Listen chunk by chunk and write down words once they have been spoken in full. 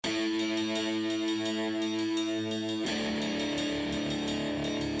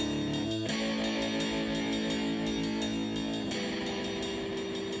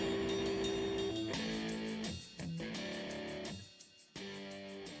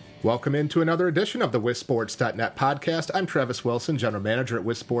Welcome into another edition of the WisSports.net podcast. I'm Travis Wilson, General Manager at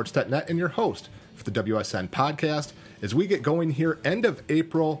WisSports.net, and your host for the WSN podcast. As we get going here, end of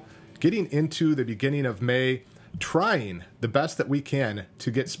April, getting into the beginning of May, trying the best that we can to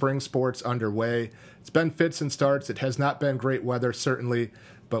get spring sports underway. It's been fits and starts. It has not been great weather, certainly,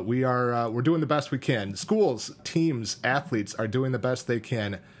 but we're doing the best we can. Schools, teams, athletes are doing the best they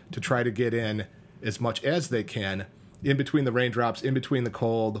can to try to get in as much as they can in between the raindrops, in between the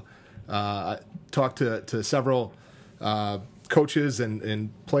cold. Talked to several coaches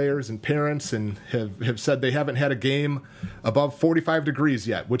and players and parents, and have said they haven't had a game above 45 degrees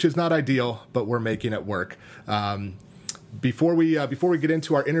yet, which is not ideal, but we're making it work. Before we get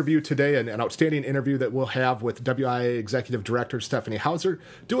into our interview today, an outstanding interview that we'll have with WIAA Executive Director Stephanie Hauser,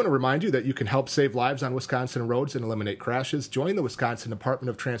 do want to remind you that you can help save lives on Wisconsin roads and eliminate crashes. Join the Wisconsin Department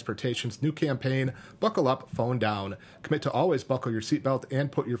of Transportation's new campaign, Buckle Up, Phone Down. Commit to always buckle your seatbelt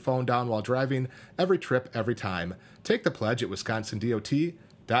and put your phone down while driving, every trip, every time. Take the pledge at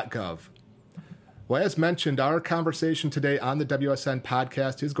wisconsindot.gov. Well, as mentioned, our conversation today on the WSN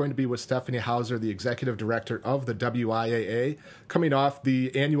podcast is going to be with Stephanie Hauser, the Executive Director of the WIAA, coming off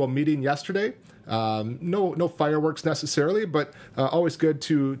the annual meeting yesterday. No fireworks necessarily, but always good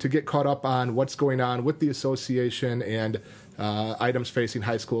to get caught up on what's going on with the association and items facing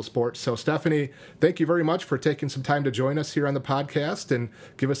high school sports. So, Stephanie, thank you very much for taking some time to join us here on the podcast and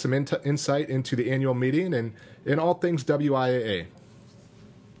give us some insight into the annual meeting and in all things WIAA.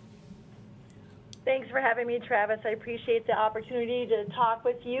 Thanks for having me, Travis. I appreciate the opportunity to talk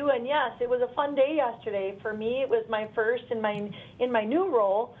with you. And yes, it was a fun day yesterday. For me, it was my first in my new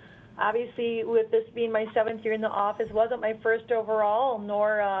role. Obviously, with this being my 7th year in the office, wasn't my first overall,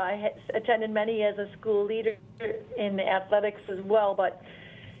 nor I attended many as a school leader in athletics as well. But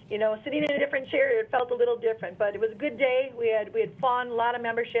you know, sitting in a different chair, it felt a little different. But it was a good day. We had fun. A lot of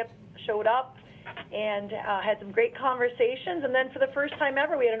membership showed up and had some great conversations. And then for the first time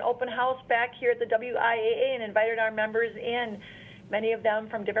ever, we had an open house back here at the WIAA and invited our members in. Many of them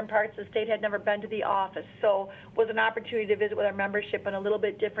from different parts of the state had never been to the office. So it was an opportunity to visit with our membership in a little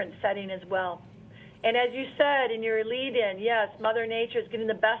bit different setting as well. And as you said in your lead-in, yes, Mother Nature is getting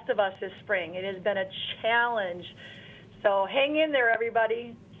the best of us this spring. It has been a challenge. So hang in there,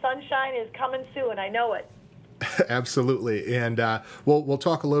 everybody. Sunshine is coming soon. I know it. Absolutely. And we'll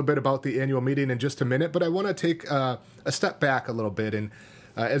talk a little bit about the annual meeting in just a minute, but I want to take a step back a little bit. And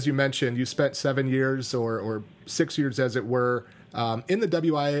as you mentioned, you spent 7 years or 6 years, as it were, in the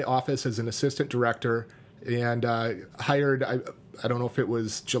WIAA office as an assistant director and hired, I don't know if it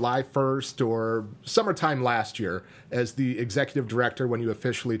was July 1st or summertime last year, as the executive director when you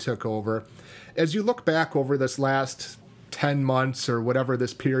officially took over. As you look back over this last 10 months or whatever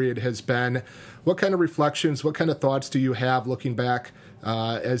this period has been, what kind of reflections, what kind of thoughts do you have looking back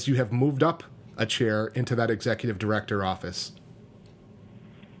as you have moved up a chair into that executive director office?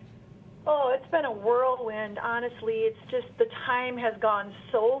 Oh, it's been a whirlwind. Honestly, it's just the time has gone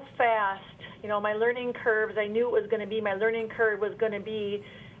so fast. You know, my learning curves, I knew it was going to be, my learning curve was going to be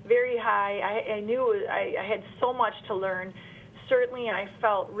very high. I knew I had so much to learn. Certainly, I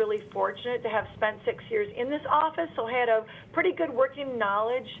felt really fortunate to have spent 6 years in this office, so I had a pretty good working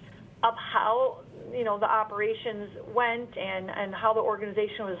knowledge of how, you know, the operations went and how the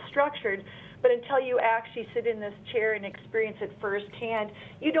organization was structured. But until you actually sit in this chair and experience it firsthand,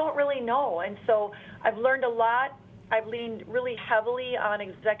 you don't really know. And so I've learned a lot. I've leaned really heavily on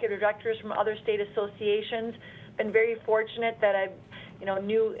executive directors from other state associations. Been very fortunate that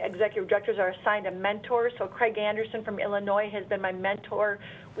new executive directors are assigned a mentor. So Craig Anderson from Illinois has been my mentor.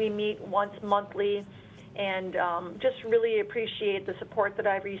 We meet once monthly and just really appreciate the support that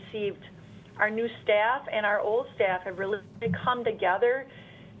I've received. Our new staff and our old staff have really come together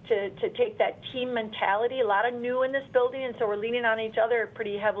to take that team mentality. A lot of new in this building, and so we're leaning on each other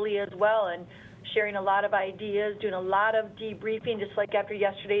pretty heavily as well and sharing a lot of ideas, doing a lot of debriefing. Just like after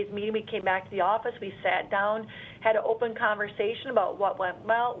yesterday's meeting, we came back to the office, we sat down, had an open conversation about what went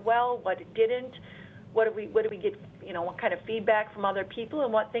well, what didn't, what do we get, what kind of feedback from other people,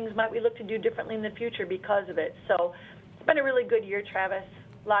 and what things might we look to do differently in the future because of it. So it's been a really good year, Travis.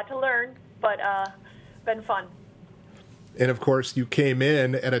 A lot to learn, but been fun. And of course, you came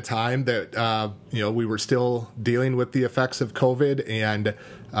in at a time that we were still dealing with the effects of COVID, and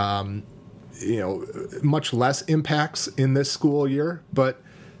much less impacts in this school year. But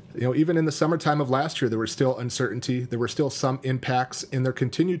even in the summertime of last year, there was still uncertainty. There were still some impacts, and there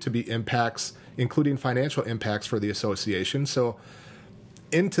continued to be impacts, including financial impacts for the association. So,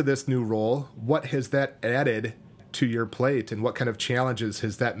 into this new role, what has that added to your plate, and what kind of challenges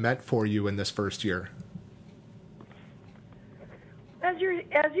has that meant for you in this first year? As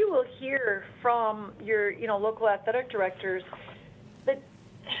you will hear from your local athletic directors,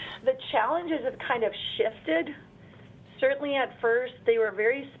 the challenges have kind of shifted. Certainly at first they were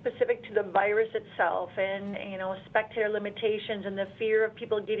very specific to the virus itself and spectator limitations and the fear of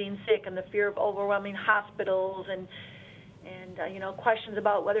people getting sick and the fear of overwhelming hospitals and questions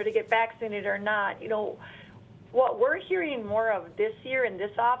about whether to get vaccinated or not. What we're hearing more of this year in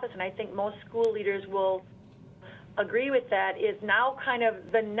this office, and I think most school leaders will agree with that, is now kind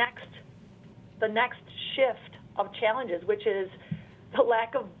of the next shift of challenges, which is the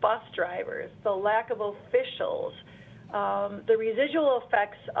lack of bus drivers, the lack of officials, the residual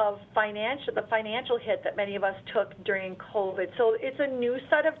effects of the financial hit that many of us took during COVID. So it's a new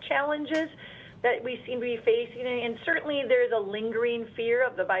set of challenges that we seem to be facing, and certainly there's a lingering fear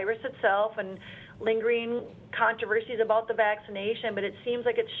of the virus itself and lingering controversies about the vaccination, but it seems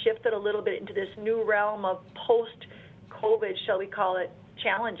like it's shifted a little bit into this new realm of post-COVID, shall we call it,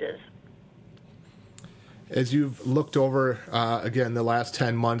 challenges. As you've looked over, again, the last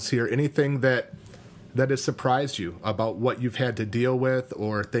 10 months here, anything that has surprised you about what you've had to deal with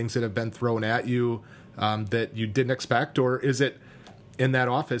or things that have been thrown at you that you didn't expect, or is it in that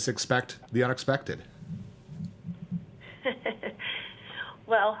office expect the unexpected?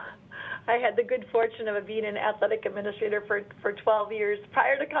 Well, I had the good fortune of being an athletic administrator for 12 years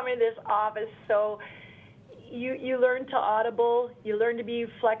prior to coming to this office. So you learn to audible, you learn to be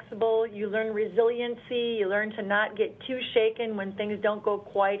flexible, you learn resiliency, you learn to not get too shaken when things don't go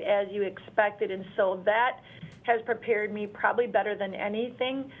quite as you expected. And so that has prepared me probably better than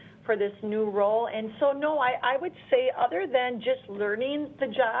anything for this new role. And so, no, I would say other than just learning the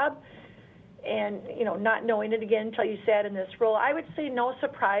job and, not knowing it again until you sat in this role, I would say no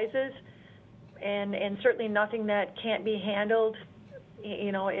surprises and certainly nothing that can't be handled,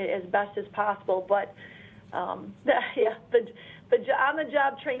 as best as possible. But, the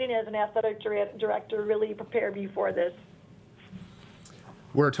on-the-job training as an athletic director really prepared me for this.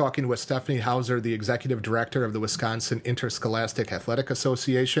 We're talking with Stephanie Hauser, the Executive Director of the Wisconsin Interscholastic Athletic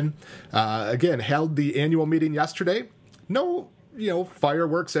Association. Again, held the annual meeting yesterday. No,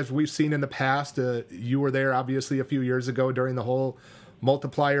 fireworks as we've seen in the past. You were there, obviously, a few years ago during the whole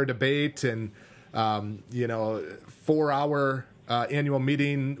multiplier debate and, 4-hour annual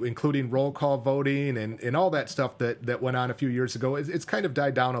meeting, including roll call voting and all that stuff that went on a few years ago. It's kind of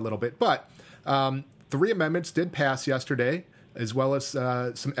died down a little bit. But 3 amendments did pass yesterday, as well as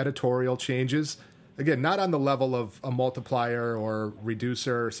some editorial changes. Again, not on the level of a multiplier or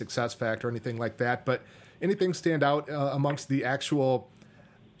reducer or success factor or anything like that, but anything stand out amongst the actual,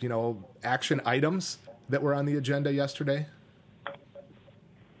 action items that were on the agenda yesterday?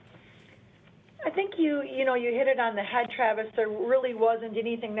 I think you hit it on the head, Travis. There really wasn't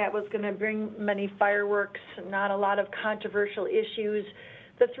anything that was going to bring many fireworks, not a lot of controversial issues.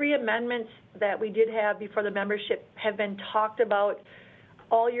 The 3 amendments that we did have before the membership have been talked about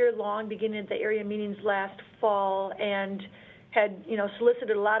all year long, beginning at the area meetings last fall, and had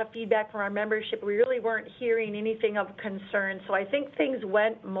solicited a lot of feedback from our membership. We really weren't hearing anything of concern. So I think things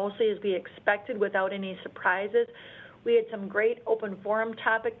went mostly as we expected without any surprises. We had some great open forum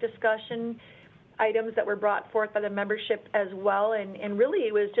topic discussion items that were brought forth by the membership as well, and really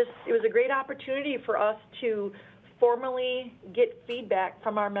it was a great opportunity for us to formally get feedback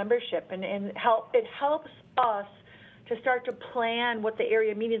from our membership, and it helps us to start to plan what the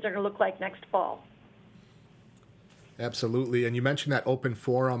area meetings are going to look like next fall. Absolutely. And you mentioned that open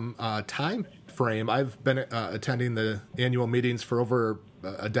forum time frame. I've been attending the annual meetings for over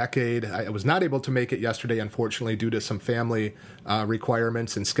a decade. I was not able to make it yesterday, unfortunately, due to some family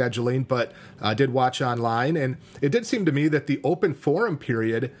requirements and scheduling, but I did watch online. And it did seem to me that the open forum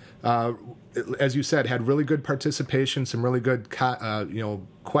period, as you said, had really good participation, some really good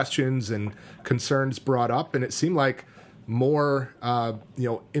questions and concerns brought up. And it seemed like more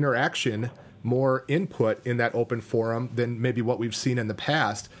interaction, more input in that open forum than maybe what we've seen in the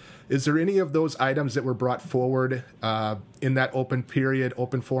past. Is there any of those items that were brought forward in that open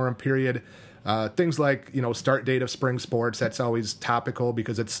forum period? Things like, start date of spring sports, that's always topical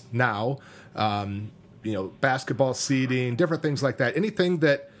because it's now. Basketball seeding, different things like that. Anything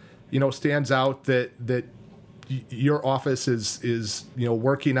that, stands out that your office is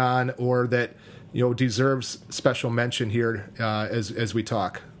working on or that, deserves special mention here as we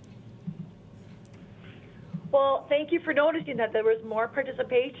talk? Well, thank you for noticing that there was more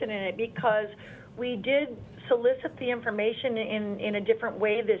participation in it, because we did solicit the information in a different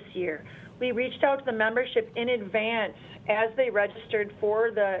way this year. We reached out to the membership in advance as they registered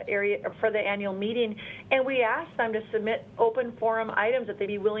for the annual meeting, and we asked them to submit open forum items that they'd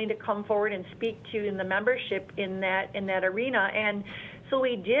be willing to come forward and speak to in the membership in that arena. And so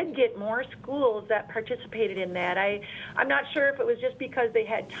we did get more schools that participated in that. I'm not sure if it was just because they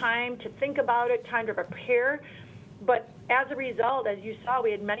had time to think about it, time to prepare, but as a result, as you saw,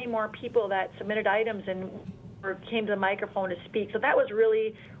 we had many more people that submitted items and came to the microphone to speak. So that was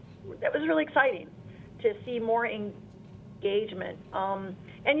really exciting to see more engagement.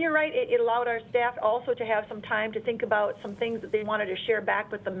 And you're right, it allowed our staff also to have some time to think about some things that they wanted to share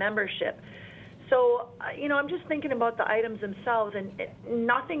back with the membership. So, I'm just thinking about the items themselves, and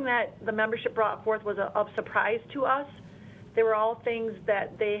nothing that the membership brought forth was of surprise to us. They were all things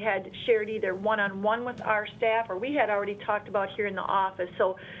that they had shared either one-on-one with our staff or we had already talked about here in the office.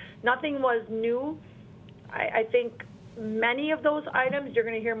 So nothing was new. I think many of those items you're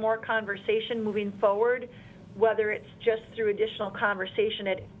going to hear more conversation moving forward, whether it's just through additional conversation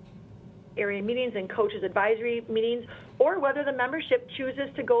at area meetings and coaches advisory meetings, or whether the membership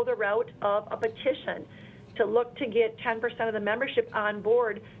chooses to go the route of a petition to look to get 10% of the membership on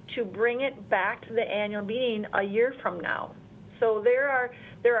board to bring it back to the annual meeting a year from now. So there are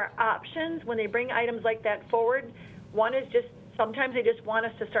options when they bring items like that forward. One is just sometimes they just want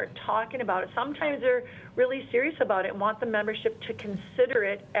us to start talking about it. Sometimes they're really serious about it and want the membership to consider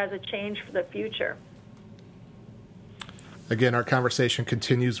it as a change for the future. Again, our conversation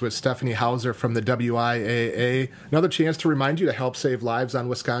continues with Stephanie Hauser from the WIAA. Another chance to remind you to help save lives on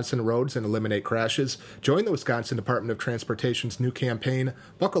Wisconsin roads and eliminate crashes. Join the Wisconsin Department of Transportation's new campaign,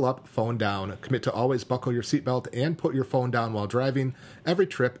 Buckle Up, Phone Down. Commit to always buckle your seatbelt and put your phone down while driving. Every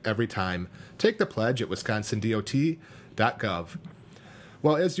trip, every time. Take the pledge at wisconsindot.gov.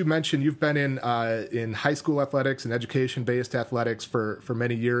 Well, as you mentioned, you've been in high school athletics and education-based athletics for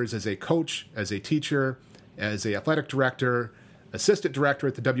many years as a coach, as a teacher, as a athletic director, assistant director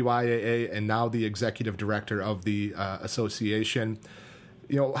at the WIAA, and now the executive director of the association.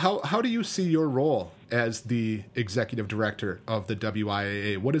 How do you see your role as the executive director of the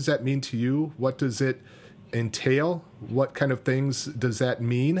WIAA? What does that mean to you? What does it entail? What kind of things does that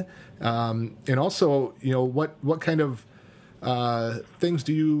mean? And also, what kind of things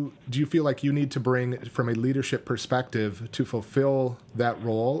do you feel like you need to bring from a leadership perspective to fulfill that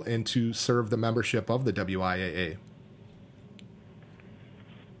role and to serve the membership of the WIAA? I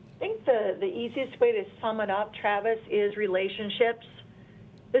think the easiest way to sum it up, Travis, is relationships.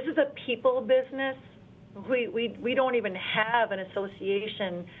 This is a people business. We don't even have an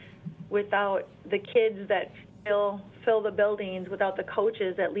association without the kids that fill the buildings, without the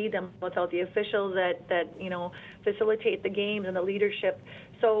coaches that lead them, without the officials that facilitate the games and the leadership.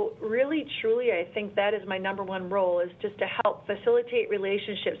 So really, truly, I think that is my number one role, is just to help facilitate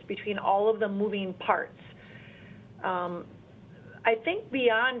relationships between all of the moving parts. I think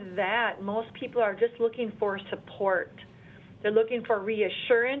beyond that, most people are just looking for support. They're looking for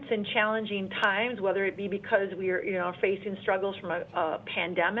reassurance in challenging times, whether it be because we are facing struggles from a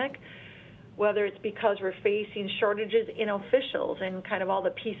pandemic, whether it's because we're facing shortages in officials and kind of all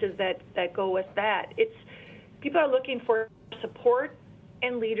the pieces that go with that. People are looking for support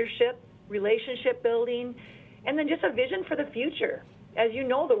and leadership, relationship building, and then just a vision for the future. As you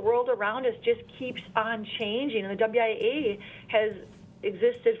know, the world around us just keeps on changing, and the WIAA has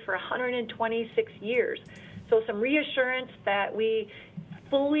existed for 126 years. So some reassurance that we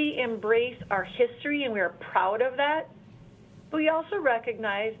fully embrace our history, and we are proud of that. But we also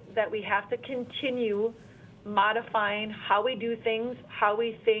recognize that we have to continue modifying how we do things, how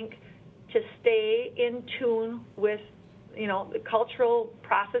we think, to stay in tune with, the cultural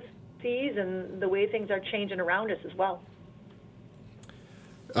processes and the way things are changing around us as well.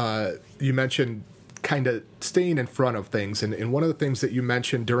 You mentioned kind of staying in front of things, and one of the things that you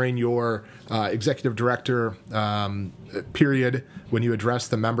mentioned during your executive director period when you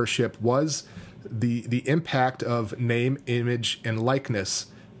addressed the membership was the impact of name, image, and likeness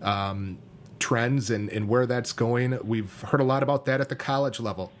trends and where that's going. We've heard a lot about that at the college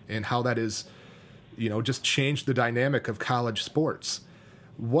level and how that is, just changed the dynamic of college sports.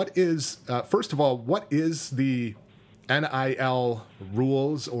 What is, first of all, what is the NIL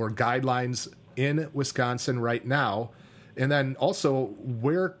rules or guidelines in Wisconsin right now? And then also,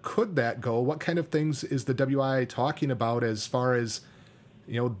 where could that go? What kind of things is the WIAA talking about as far as,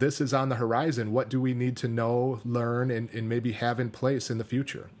 this is on the horizon? What do we need to know, learn, and maybe have in place in the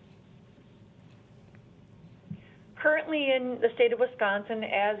future? Currently in the state of Wisconsin,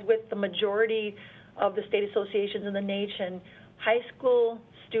 as with the majority of the state associations in the nation, high school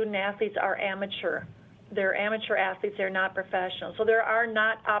student athletes are amateur. they're amateur athletes, they're not professional. So there are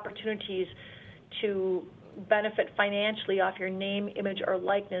not opportunities to benefit financially off your name, image, or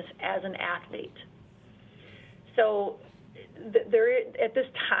likeness as an athlete. So at this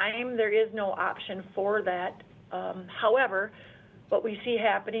time, there is no option for that. However, what we see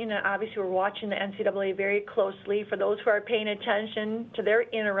happening, and obviously we're watching the NCAA very closely, for those who are paying attention to their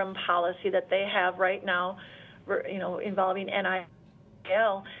interim policy that they have right now, involving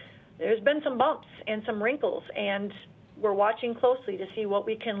NIL, there's been some bumps and some wrinkles, and we're watching closely to see what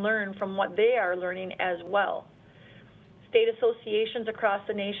we can learn from what they are learning as well. State associations across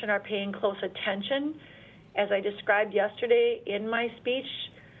the nation are paying close attention. As I described yesterday in my speech,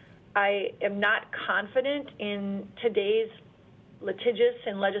 I am not confident in today's litigious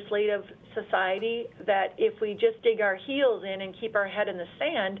and legislative society that if we just dig our heels in and keep our head in the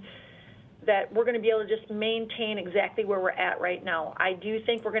sand, that we're going to be able to just maintain exactly where we're at right now. I do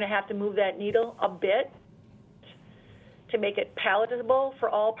think we're going to have to move that needle a bit to make it palatable for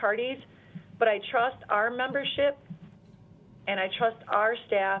all parties, but I trust our membership and I trust our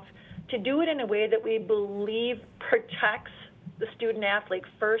staff to do it in a way that we believe protects the student athlete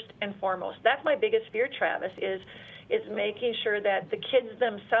first and foremost. That's my biggest fear, Travis, is making sure that the kids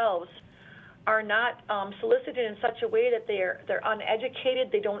themselves are not solicited in such a way that they're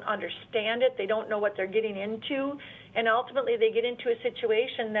uneducated, they don't understand it, they don't know what they're getting into, and ultimately they get into a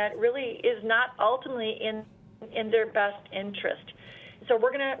situation that really is not ultimately in their best interest. So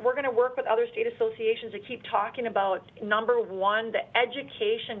we're gonna work with other state associations to keep talking about, number one, the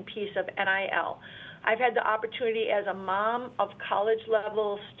education piece of NIL. I've had the opportunity as a mom of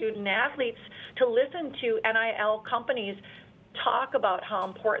college-level student athletes to listen to NIL companies talk about how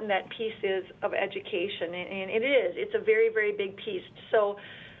important that piece is of education, and it is. It's a very, very big piece. So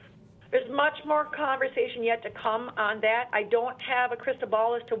there's much more conversation yet to come on that. I don't have a crystal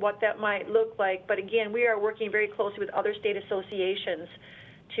ball as to what that might look like, but again, we are working very closely with other state associations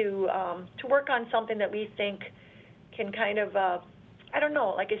to work on something that we think can kind of, I don't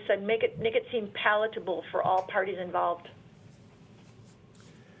know, like I said, make it seem palatable for all parties involved.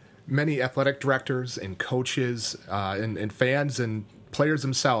 Many athletic directors and coaches and fans and players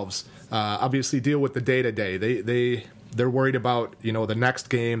themselves obviously deal with the day-to-day. They're worried about, the next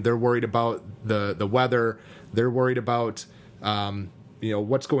game. They're worried about the weather. They're worried about,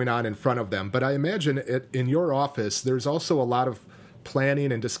 what's going on in front of them. But I imagine in your office, there's also a lot of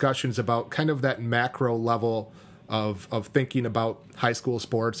planning and discussions about kind of that macro level of thinking about high school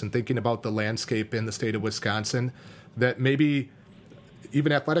sports and thinking about the landscape in the state of Wisconsin that maybe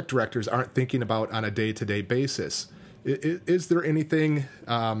even athletic directors aren't thinking about on a day-to-day basis. Is there anything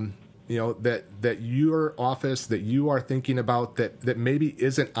that your office, that you are thinking about that maybe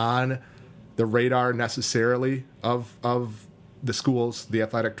isn't on the radar necessarily of the schools, the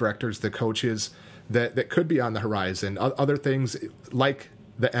athletic directors, the coaches, that could be on the horizon? Other things like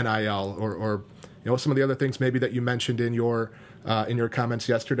the NIL or some of the other things maybe that you mentioned in your comments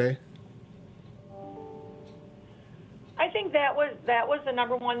yesterday? I think that was the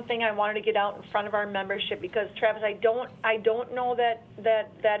number one thing I wanted to get out in front of our membership, because Travis, I don't know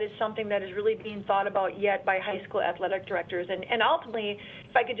that is something that is really being thought about yet by high school athletic directors. And ultimately,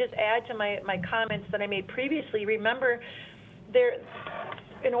 if I could just add to my comments that I made previously, remember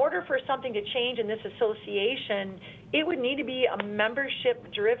in order for something to change in this association, it would need to be a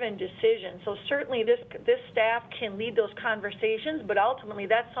membership-driven decision. So certainly this staff can lead those conversations, but ultimately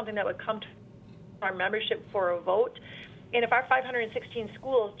that's something that would come to our membership for a vote. And if our 516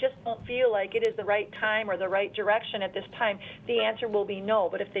 schools just don't feel like it is the right time or the right direction at this time, the answer will be no.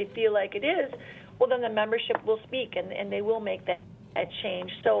 But if they feel like it is, well, then the membership will speak and they will make that change.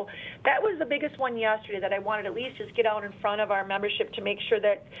 So that was the biggest one yesterday that I wanted to at least just get out in front of our membership to make sure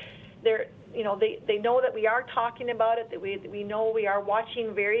that they know that we are talking about it, that we know we are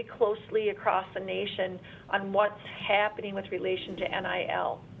watching very closely across the nation on what's happening with relation to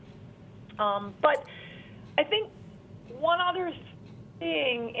NIL. But I think one other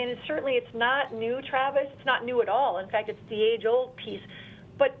thing, and certainly it's not new, Travis, it's not new at all. In fact, it's the age-old piece.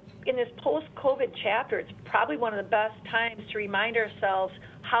 But in this post-COVID chapter, it's probably one of the best times to remind ourselves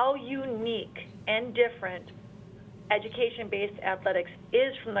how unique and different education-based athletics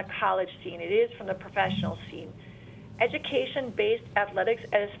is from the college scene. It is from the professional scene. Education-based athletics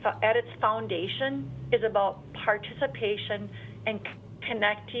at its foundation is about participation and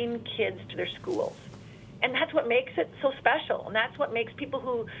connecting kids to their schools. And that's what makes it so special. And that's what makes people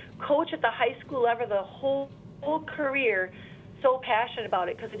who coach at the high school level the whole career so passionate about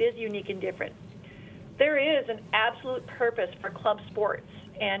it, because it is unique and different. There is an absolute purpose for club sports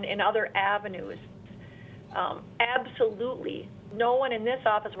and in other avenues. Absolutely, no one in this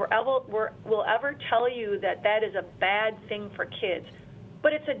office will ever tell you that that is a bad thing for kids,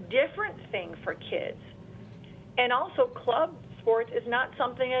 but it's a different thing for kids. And also, club sports is not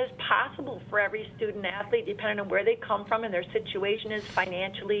something that is possible for every student athlete, depending on where they come from and their situation is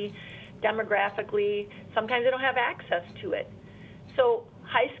financially, demographically. Sometimes they don't have access to it. So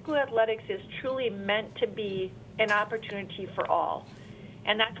high school athletics is truly meant to be an opportunity for all.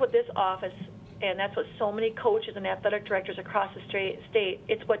 And that's what this office, and that's what so many coaches and athletic directors across the state,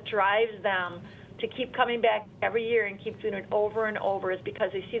 it's what drives them to keep coming back every year and keep doing it over and over, is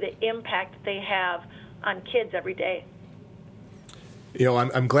because they see the impact that they have on kids every day. You know,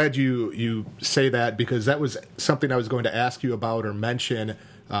 I'm glad you say that, because that was something I was going to ask you about or mention.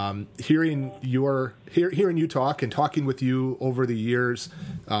 Hearing you talk and talking with you over the years,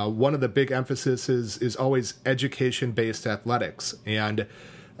 one of the big emphasis is always education-based athletics, and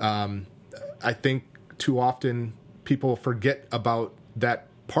I think too often people forget about that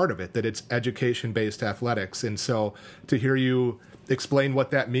part of it, that it's education-based athletics. And so to hear you explain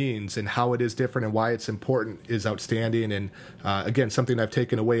what that means and how it is different and why it's important is outstanding. And again, something I've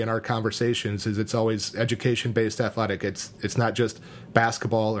taken away in our conversations is it's always education-based athletic. It's not just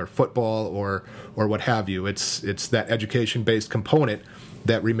basketball or football or what have you. It's that education-based component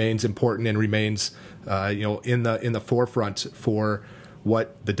that remains important and remains in the forefront for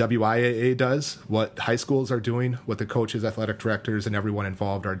what the WIAA does, what high schools are doing, what the coaches, athletic directors, and everyone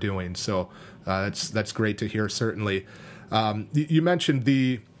involved are doing. So that's great to hear, certainly. You mentioned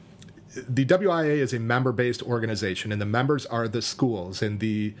the WIAA is a member-based organization, and the members are the schools. And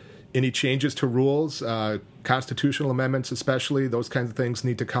any changes to rules, constitutional amendments especially, those kinds of things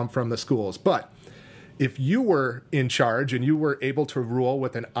need to come from the schools. But if you were in charge and you were able to rule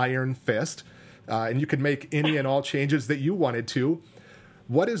with an iron fist, and you could make any and all changes that you wanted to,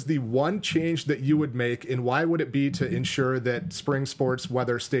 what is the one change that you would make, and why would it be to ensure that spring sports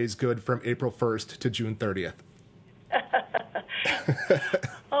weather stays good from April 1st to June 30th?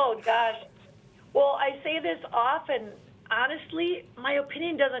 Oh, gosh. Well, I say this often. Honestly, my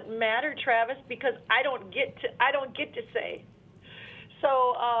opinion doesn't matter, Travis, because I don't get to say.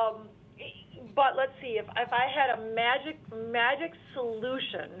 So, but let's see. If I had a magic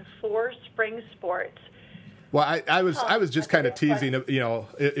solution for spring sports. Well, I was just kind of teasing.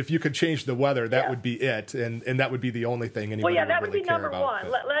 If you could change the weather, that would be it, and that would be the only thing anybody would that really would be care number about.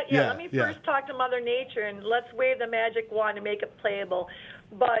 one. Let me first talk to Mother Nature, and let's wave the magic wand and make it playable.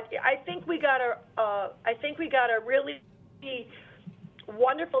 But I think we got a really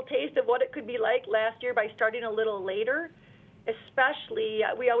wonderful taste of what it could be like last year by starting a little later. Especially,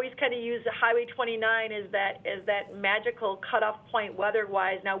 we always kind of use the Highway 29 as that magical cutoff point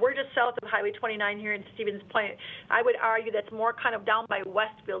weather-wise. Now, we're just south of Highway 29 here in Stevens Point. I would argue that's more kind of down by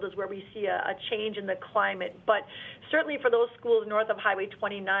Westfield is where we see a change in the climate. But certainly for those schools north of Highway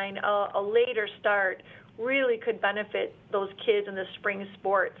 29, a later start really could benefit those kids in the spring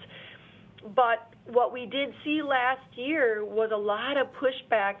sports. But what we did see last year was a lot of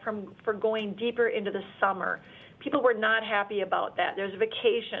pushback for going deeper into the summer. People were not happy about that. There's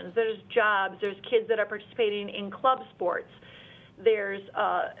vacations, there's jobs, there's kids that are participating in club sports. There's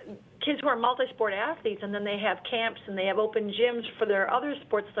kids who are multi-sport athletes, and then they have camps and they have open gyms for their other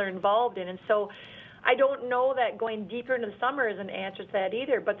sports they're involved in. And so I don't know that going deeper into the summer is an answer to that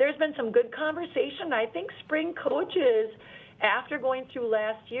either. But there's been some good conversation. I think spring coaches, after going through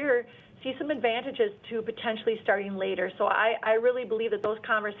last year, see some advantages to potentially starting later. So I really believe that those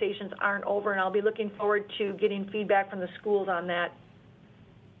conversations aren't over, and I'll be looking forward to getting feedback from the schools on that.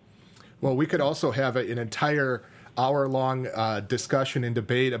 Well, we could also have an entire hour-long discussion and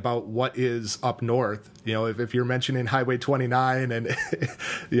debate about what is up north. If you're mentioning Highway 29 and,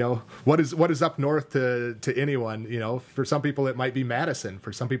 what is up north to anyone? For some people it might be Madison.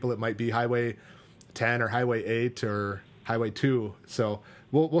 For some people it might be Highway 10 or Highway 8 or Highway 2. So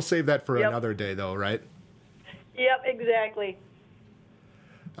we'll save that for another day, though, right? Yep, exactly.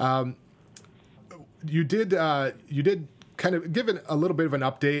 You did kind of give a little bit of an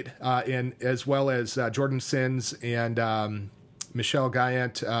update, and as well as Jordan Sins and Michelle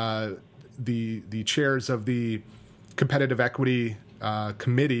Guyant, the chairs of the Competitive Equity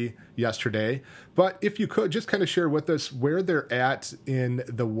Committee yesterday. But if you could just kind of share with us where they're at in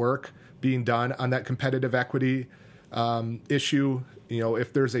the work being done on that competitive equity issue,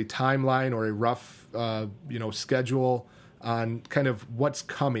 if there's a timeline or a rough, schedule on kind of what's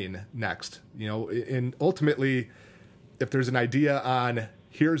coming next, and ultimately, if there's an idea on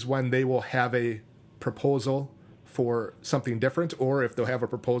here's when they will have a proposal for something different, or if they'll have a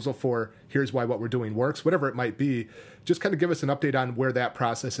proposal for here's why what we're doing works, whatever it might be, just kind of give us an update on where that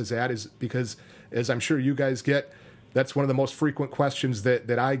process is at, because as I'm sure you guys get that's one of the most frequent questions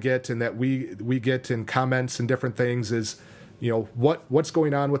that I get and that we get in comments and different things is, what's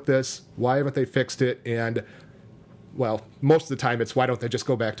going on with this? Why haven't they fixed it? And well, most of the time it's why don't they just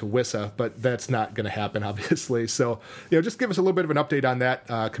go back to WISA? But that's not going to happen, obviously. So, just give us a little bit of an update on that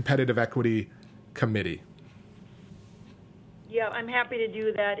competitive equity committee. Yeah, I'm happy to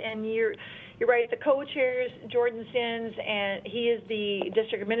do that. And you're right. The co-chairs, Jordan Sins, and he is the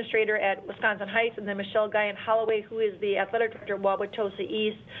district administrator at Wisconsin Heights, and then Michelle Guyon-Holloway, who is the athletic director at Wauwatosa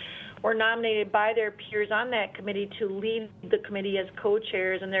East, were nominated by their peers on that committee to lead the committee as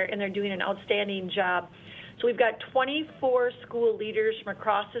co-chairs, and they're doing an outstanding job. So we've got 24 school leaders from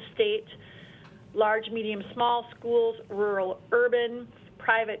across the state, large, medium, small schools, rural, urban,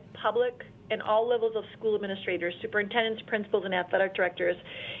 private, public, and all levels of school administrators, superintendents, principals, and athletic directors.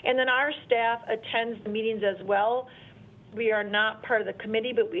 And then our staff attends the meetings as well. We are not part of the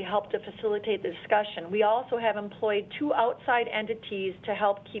committee, but we help to facilitate the discussion. We also have employed 2 outside entities to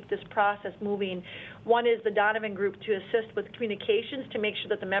help keep this process moving. One is the Donovan Group to assist with communications to make sure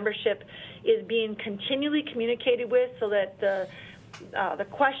that the membership is being continually communicated with so that the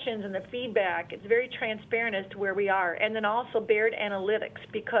questions and the feedback, it's very transparent as to where we are. And then also Baird Analytics,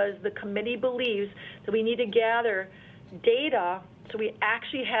 because the committee believes that we need to gather data so we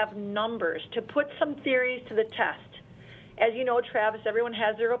actually have numbers to put some theories to the test. As you know, Travis, everyone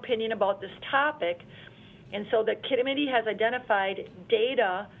has their opinion about this topic, and so the committee has identified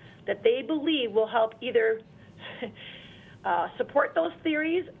data that they believe will help either support those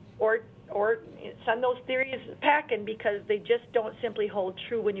theories or send those theories packing because they just don't simply hold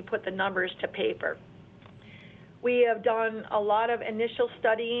true when you put the numbers to paper. We have done a lot of initial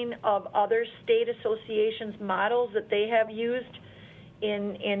studying of other state associations' models that they have used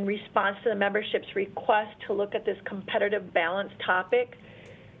in response to the membership's request to look at this competitive balance topic.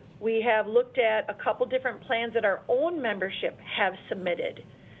 We have looked at a couple different plans that our own membership have submitted.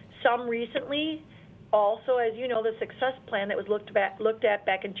 Some recently, also, as you know, the success plan that was looked at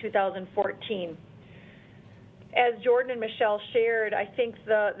back in 2014. As Jordan and Michelle shared, I think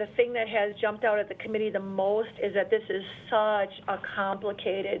the thing that has jumped out at the committee the most is that this is such a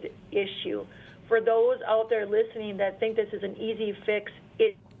complicated issue. For those out there listening that think this is an easy fix,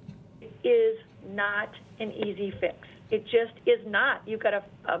 it is not an easy fix. It just is not. You've got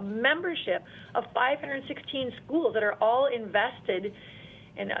a membership of 516 schools that are all invested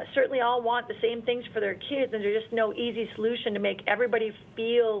and certainly all want the same things for their kids, and there's just no easy solution to make everybody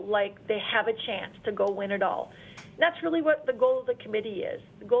feel like they have a chance to go win it all. And that's really what the goal of the committee is.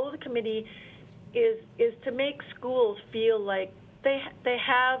 The goal of the committee is to make schools feel like they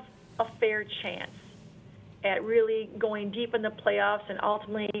have a fair chance at really going deep in the playoffs and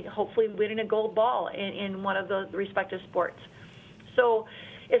ultimately, hopefully, winning a gold ball in one of the respective sports. So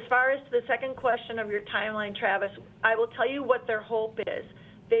as far as the second question of your timeline, Travis, I will tell you what their hope is.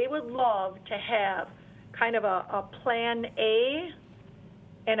 They would love to have kind of a plan A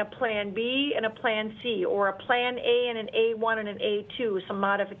and a plan B and a plan C, or a plan A and an A1 and an A2, some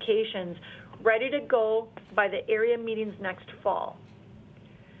modifications, ready to go by the area meetings next fall,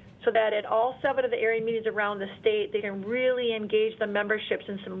 so that at all 7 of the area meetings around the state, they can really engage the memberships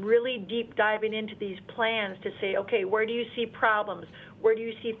in some really deep diving into these plans to say, okay, where do you see problems? Where do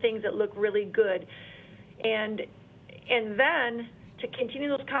you see things that look really good? And then to continue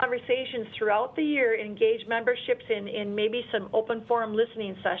those conversations throughout the year, engage memberships in maybe some open forum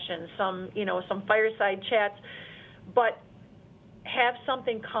listening sessions, some fireside chats, but have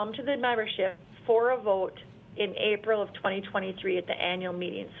something come to the membership for a vote in April of 2023 at the annual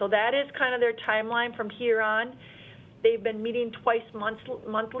meeting. So that is kind of their timeline from here on. They've been meeting twice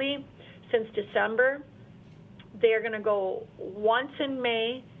monthly since December. They're going to go once in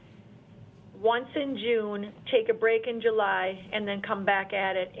May, once in June, take a break in July, and then come back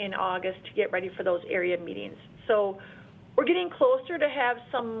at it in August to get ready for those area meetings. So we're getting closer to have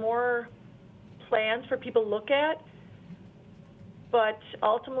some more plans for people to look at, but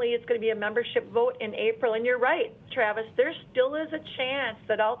ultimately it's going to be a membership vote in April. And you're right, Travis, there still is a chance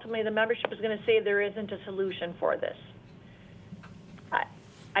that ultimately the membership is going to say there isn't a solution for this.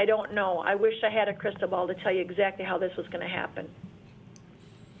 I don't know. I wish I had a crystal ball to tell you exactly how this was going to happen.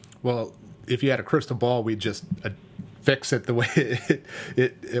 Well, if you had a crystal ball, we'd just fix it the way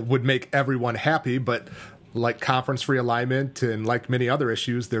it would make everyone happy. But like conference realignment and like many other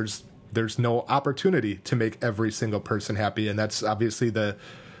issues, there's no opportunity to make every single person happy, and that's obviously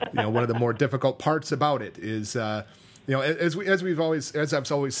one of the more difficult parts about it is as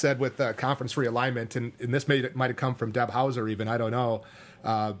I've always said with conference realignment, and this might have come from Deb Hauser even, I don't know.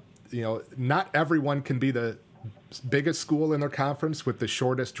 Not everyone can be the biggest school in their conference with the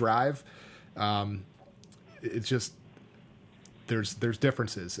shortest drive. It's just there's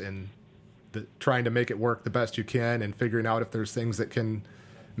differences in trying to make it work the best you can and figuring out if there's things that can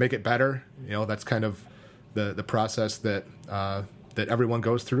make it better. That's kind of the process that everyone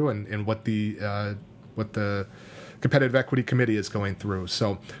goes through, and what the Competitive Equity Committee is going through.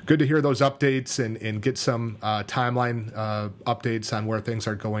 So good to hear those updates and get some timeline updates on where things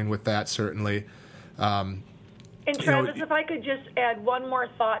are going with that, certainly. And Travis, if I could just add one more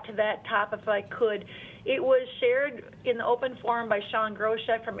thought to that topic, if I could. It was shared in the open forum by Sean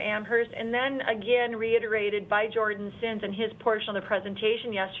Groshek from Amherst, and then again reiterated by Jordan Sins in his portion of the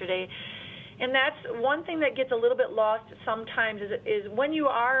presentation yesterday. And that's one thing that gets a little bit lost sometimes is when you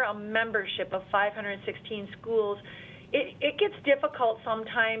are a membership of 516 schools, it gets difficult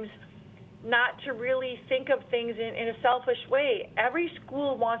sometimes not to really think of things in a selfish way. Every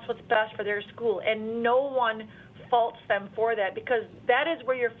school wants what's best for their school, and no one faults them for that, because that is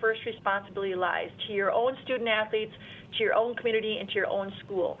where your first responsibility lies, to your own student athletes, to your own community, and to your own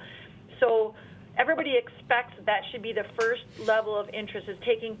school. So everybody expects that should be the first level of interest, is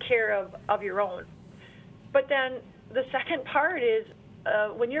taking care of your own. But then the second part is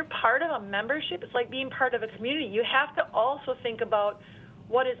when you're part of a membership, it's like being part of a community. You have to also think about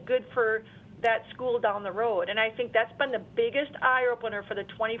what is good for that school down the road. And I think that's been the biggest eye-opener for the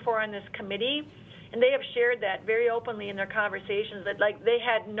 24 on this committee. And they have shared that very openly in their conversations, that they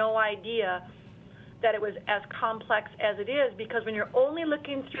had no idea that it was as complex as it is, because when you're only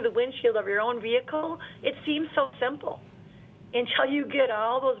looking through the windshield of your own vehicle, it seems so simple until you get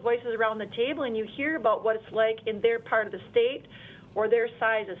all those voices around the table and you hear about what it's like in their part of the state or their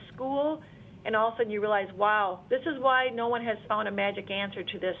size of school, and all of a sudden you realize, wow, this is why no one has found a magic answer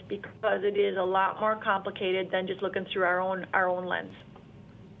to this, because it is a lot more complicated than just looking through our own lens.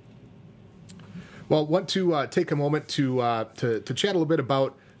 Well, want to take a moment to chat a little bit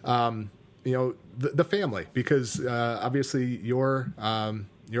about the family, because obviously your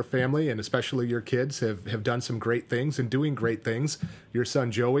family and especially your kids have done some great things and doing great things. Your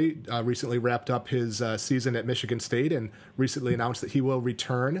son Joey recently wrapped up his season at Michigan State and recently announced that he will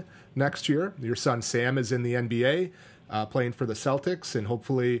return next year. Your son Sam is in the NBA, playing for the Celtics, and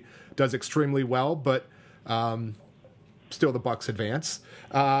hopefully does extremely well, but still the Bucks advance.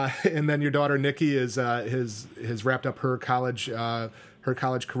 And then your daughter Nikki has wrapped up her college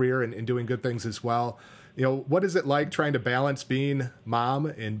career and doing good things as well. What is it like trying to balance being mom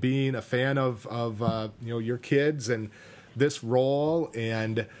and being a fan of your kids and this role,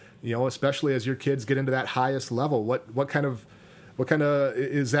 and especially as your kids get into that highest level? What kind of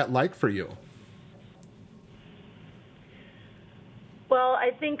is that like for you? Well,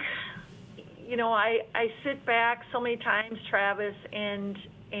 I think I sit back so many times, Travis, and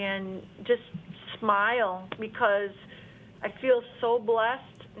just smile, because I feel so blessed,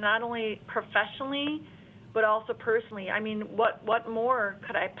 not only professionally, but also personally. I mean, what more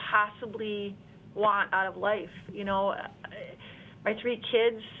could I possibly want out of life? My three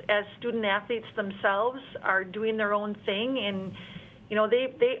kids, as student athletes themselves, are doing their own thing, and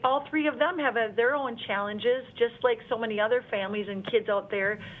they all three of them have their own challenges, just like so many other families and kids out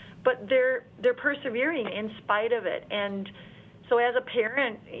there. But they're persevering in spite of it. And so as a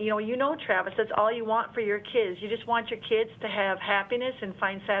parent, Travis, that's all you want for your kids. You just want your kids to have happiness and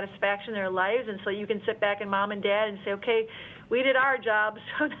find satisfaction in their lives. And so you can sit back and mom and dad and say, okay, we did our job.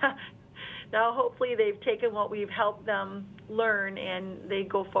 So now hopefully they've taken what we've helped them learn and they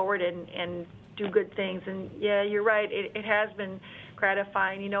go forward and do good things. And yeah, you're right. It has been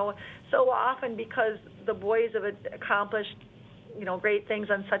gratifying, so often, because the boys have accomplished great things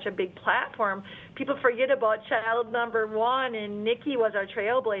on such a big platform, people forget about child number one, and Nikki was our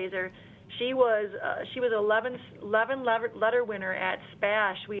trailblazer. She was 11 letter winner at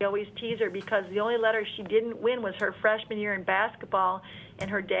SPASH. We always tease her because the only letter she didn't win was her freshman year in basketball, and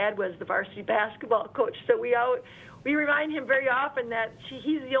her dad was the varsity basketball coach. So we remind him very often that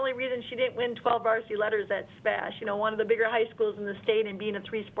he's the only reason she didn't win 12 varsity letters at SPASH. One of the bigger high schools in the state, and being a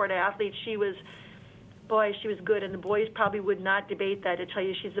three-sport athlete, she was good, and the boys probably would not debate that, to tell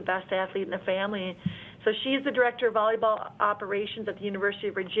you she's the best athlete in the family. So she's the director of volleyball operations at the University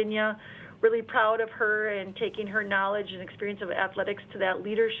of Virginia. Really proud of her and taking her knowledge and experience of athletics to that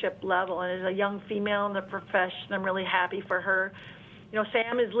leadership level. And as a young female in the profession, I'm really happy for her.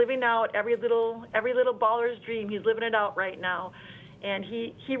 Sam is living out every little baller's dream. He's living it out right now, and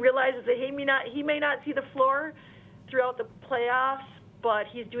he realizes that he may not see the floor throughout the playoffs, but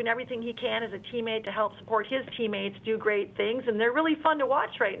he's doing everything he can as a teammate to help support his teammates do great things, and they're really fun to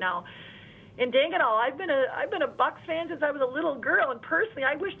watch right now. And dang it all, I've been a Bucks fan since I was a little girl, and personally,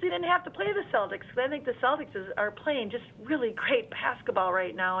 I wish they didn't have to play the Celtics, because I think the Celtics are playing just really great basketball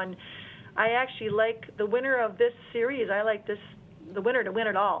right now, and I actually like the winner of this series. I like this the winner to win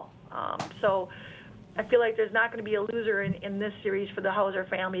it all. So I feel like there's not going to be a loser in this series for the Hauser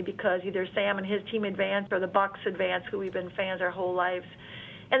family, because either Sam and his team advance or the Bucks advance, who we've been fans our whole lives.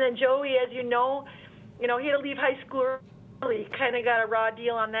 And then Joey, as you know, he had to leave high school early. Kind of got a raw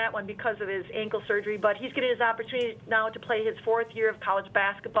deal on that one because of his ankle surgery, but he's getting his opportunity now to play his 4th year of college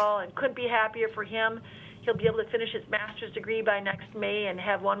basketball, and couldn't be happier for him. He'll be able to finish his master's degree by next May and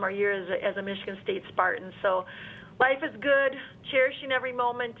have one more year as a Michigan State Spartan. So life is good, cherishing every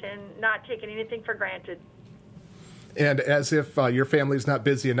moment and not taking anything for granted. And as if your family's not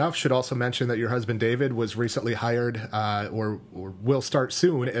busy enough, should also mention that your husband David was recently hired or will start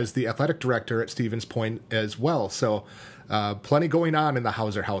soon as the athletic director at Stevens Point as well. So plenty going on in the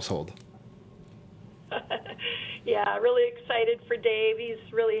Hauser household. Yeah, really excited for Dave.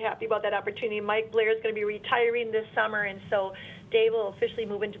 He's really happy about that opportunity. Mike Blair is going to be retiring this summer, and so Dave will officially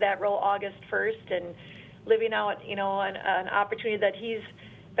move into that role August 1st and living out, an opportunity that he's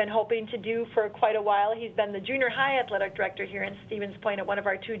been hoping to do for quite a while. He's been the junior high athletic director here in Stevens Point at one of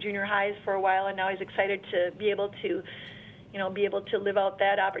our 2 junior highs for a while, and now he's excited to be able to, live out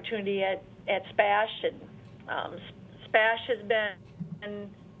that opportunity at SPASH. And SPASH has been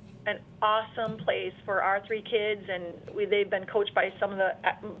an awesome place for our 3 kids, and they've been coached by some of the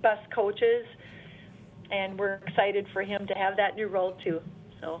best coaches, and we're excited for him to have that new role too.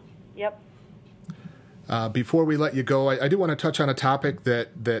 So, yep. Before we let you go, I do want to touch on a topic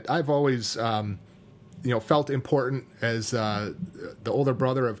that I've always, felt important as the older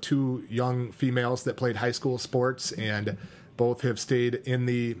brother of 2 young females that played high school sports, and both have stayed in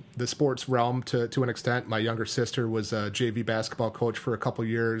the sports realm to an extent. My younger sister was a JV basketball coach for a couple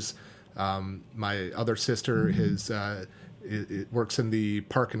years. My other sister works in the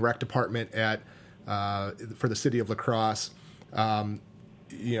park and rec department for the city of La Crosse.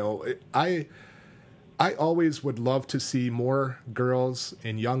 I always would love to see more girls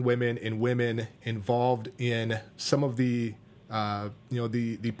and young women and women involved in some of the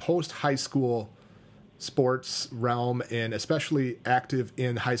post high school sports realm, and especially active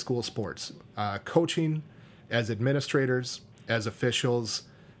in high school sports, coaching, as administrators, as officials.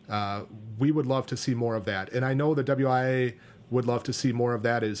 We would love to see more of that, and I know the WIA would love to see more of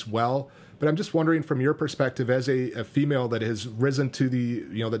that as well. But I'm just wondering, from your perspective, as a female that has risen to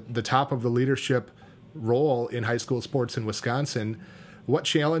the top of the leadership role in high school sports in Wisconsin, what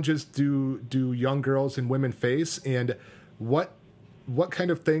challenges do young girls and women face, and what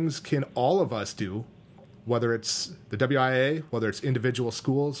kind of things can all of us do, whether it's the WIA, whether it's individual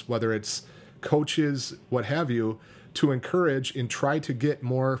schools, whether it's coaches, what have you, to encourage and try to get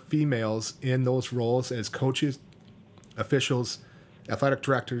more females in those roles as coaches, officials, athletic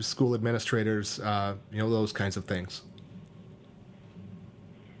directors, school administrators, those kinds of things?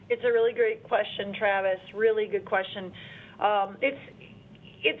 It's a really great question, Travis. Really good question.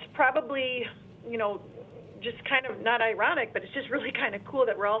 It's probably, just kind of not ironic, but it's just really kind of cool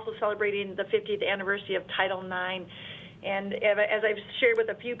that we're also celebrating the 50th anniversary of Title IX. And as I've shared with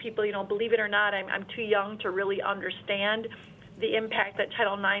a few people, believe it or not, I'm too young to really understand the impact that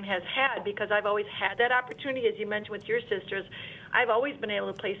Title IX has had, because I've always had that opportunity, as you mentioned with your sisters. I've always been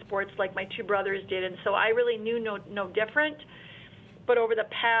able to play sports like my 2 brothers did, and so I really knew no different. But over the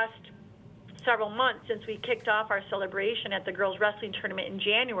past several months, since we kicked off our celebration at the girls wrestling tournament in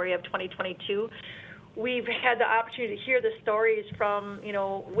January of 2022, we've had the opportunity to hear the stories from,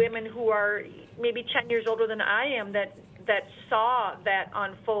 women who are maybe 10 years older than I am that saw that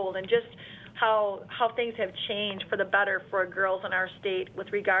unfold, and just how things have changed for the better for girls in our state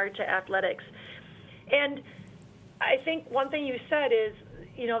with regard to athletics. And I think one thing you said is,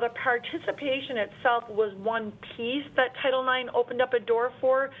 the participation itself was one piece that Title IX opened up a door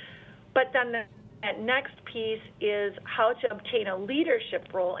for, but then that next piece is how to obtain a leadership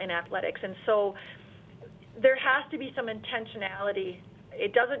role in athletics. And so there has to be some intentionality.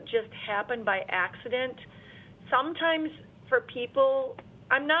 It doesn't just happen by accident. Sometimes for people,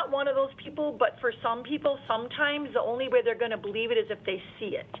 I'm not one of those people, but for some people, sometimes the only way they're going to believe it is if they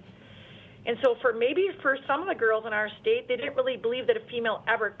see it. And so for some of the girls in our state, they didn't really believe that a female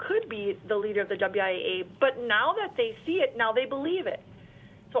ever could be the leader of the WIAA. But now that they see it, now they believe it.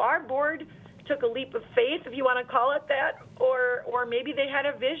 So our board took a leap of faith, if you want to call it that, or maybe they had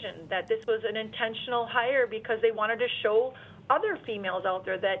a vision that this was an intentional hire because they wanted to show other females out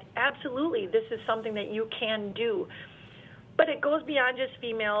there that absolutely this is something that you can do. But it goes beyond just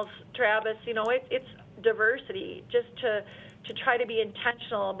females, Travis. It's diversity, just to try to be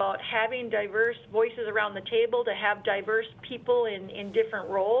intentional about having diverse voices around the table, to have diverse people in different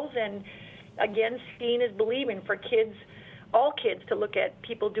roles. And again, seeing is believing for kids all kids to look at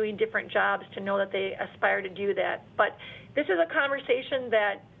people doing different jobs to know that they aspire to do that. But this is a conversation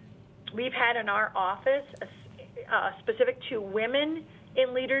that we've had in our office specific to women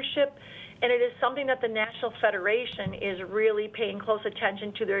in leadership, and it is something that the National Federation is really paying close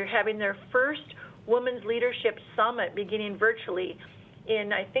attention to. They're having their first Women's Leadership Summit beginning virtually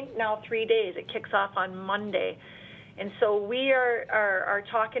in, I think, now 3 days. It kicks off on Monday. And so we are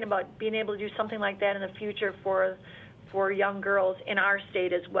talking about being able to do something like that in the future for young girls in our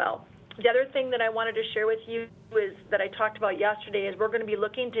state as well. The other thing that I wanted to share with you is that I talked about yesterday is we're going to be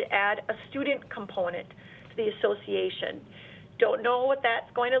looking to add a student component to the association. Don't know what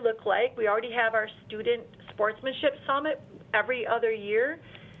that's going to look like. We already have our Student Sportsmanship Summit every other year.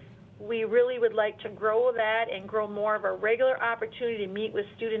 We really would like to grow that and grow more of a regular opportunity to meet with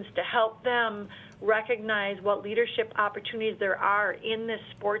students to help them recognize what leadership opportunities there are in this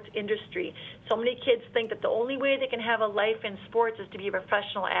sports industry. So many kids think that the only way they can have a life in sports is to be a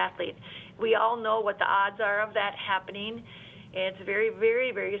professional athlete. We all know what the odds are of that happening. It's very,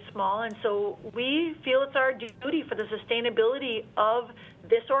 very, very small. And so we feel it's our duty for the sustainability of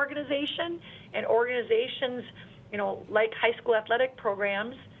this organization and organizations, like high school athletic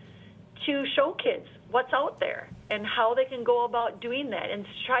programs, to show kids what's out there and how they can go about doing that and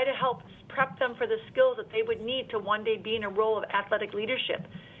to try to help prep them for the skills that they would need to one day be in a role of athletic leadership.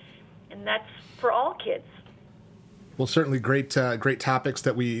 And that's for all kids. Well, certainly great topics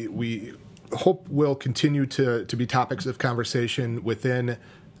that we hope will continue to be topics of conversation within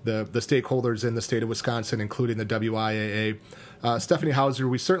the stakeholders in the state of Wisconsin, including the WIAA. Stephanie Hauser,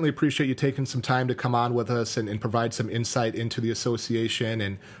 we certainly appreciate you taking some time to come on with us and provide some insight into the association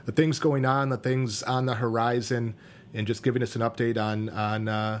and the things going on, the things on the horizon, and just giving us an update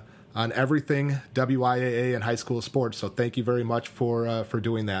on everything WIAA and high school sports. So thank you very much for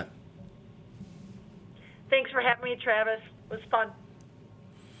doing that. Thanks for having me, Travis. It was fun.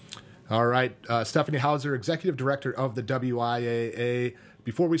 All right. Stephanie Hauser, Executive Director of the WIAA.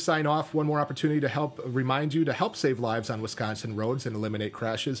 Before we sign off, one more opportunity to remind you to help save lives on Wisconsin roads and eliminate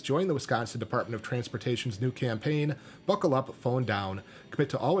crashes. Join the Wisconsin Department of Transportation's new campaign, Buckle Up, Phone Down. Commit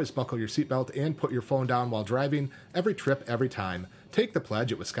to always buckle your seatbelt and put your phone down while driving, every trip, every time. Take the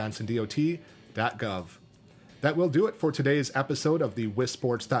pledge at wisconsindot.gov. That will do it for today's episode of the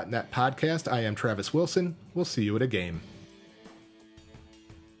WisSports.net podcast. I am Travis Wilson. We'll see you at a game.